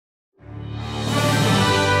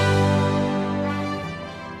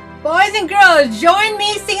boys and girls, join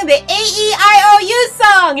me singing the AEIOU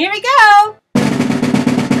song. Here we go.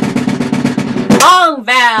 Long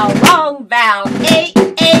vowel, A,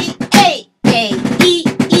 E, E,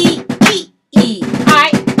 E,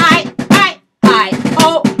 I,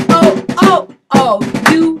 O,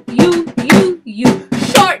 U.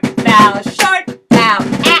 Short vowel,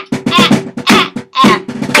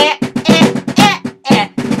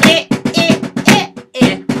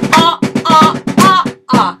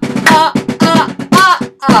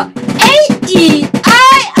 A-E-I-O-U.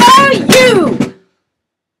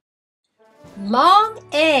 Long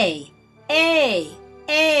A,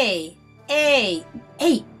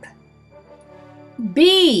 ape.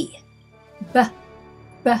 B,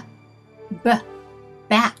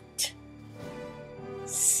 bat.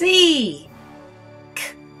 C,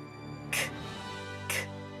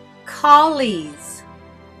 collies.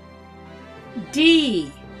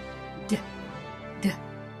 D,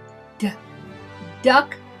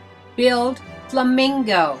 duck-billed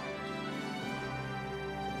flamingo.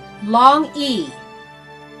 Long E,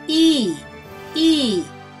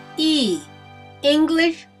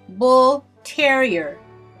 English bull terrier.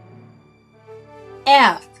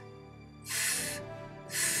 F,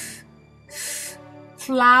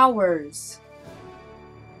 flowers.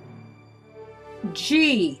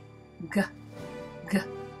 G,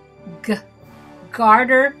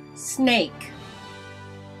 garter snake.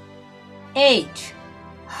 H,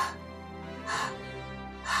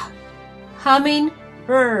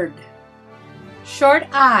 hummingbird. Short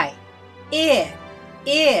I,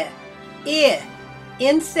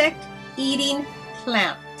 insect eating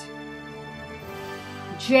plant.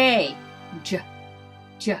 J,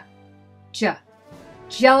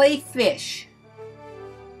 jellyfish.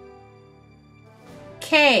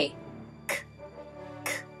 K,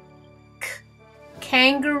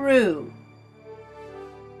 kangaroo.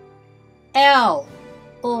 L,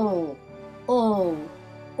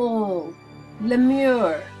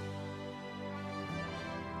 lemur.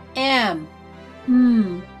 M,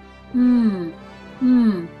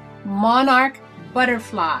 monarch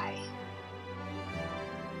butterfly.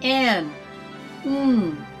 N,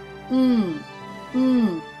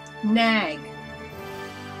 nag.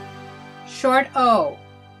 Short O,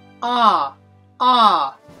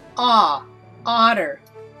 otter.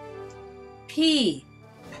 P,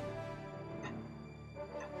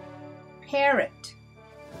 parrot.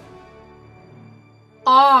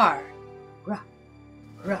 R,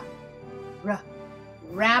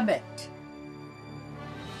 rabbit.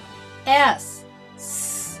 S,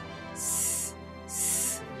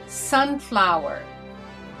 sunflower.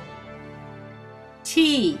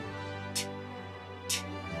 T,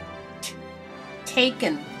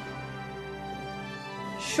 taken.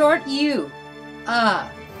 Short U,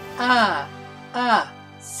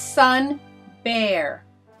 sun bear.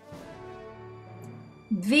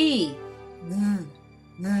 V,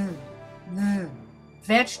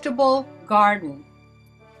 vegetable garden.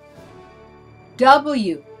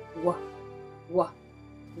 W,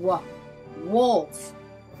 wolf.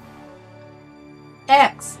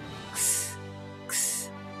 X,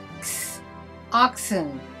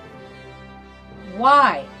 oxen.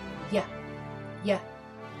 Y,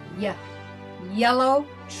 yellow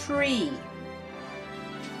tree.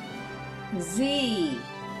 Z,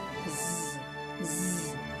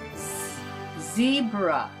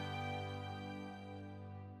 zebra.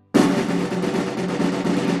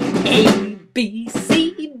 A, B,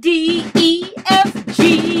 C, D, E, F,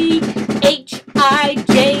 G, H, I,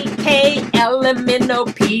 J, K, L, M, N, O,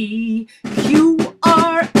 P, Q,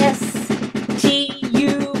 R, S, T,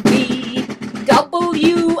 U, V,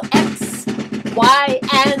 W, X, Y,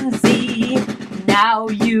 and Z. Now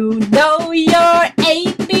you know your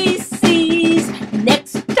ABCs.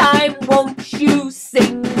 Next time, won't you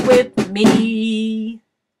sing with me?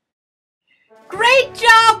 Great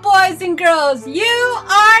job, boys and girls! You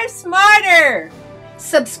are smarter!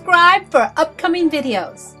 Subscribe for upcoming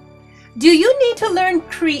videos. Do you need to learn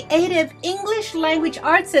creative English language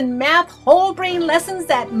arts and math whole brain lessons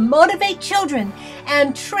that motivate children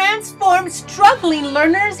and transform struggling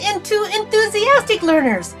learners into enthusiastic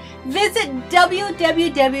learners? Visit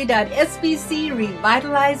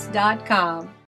www.sbcrevitalize.com.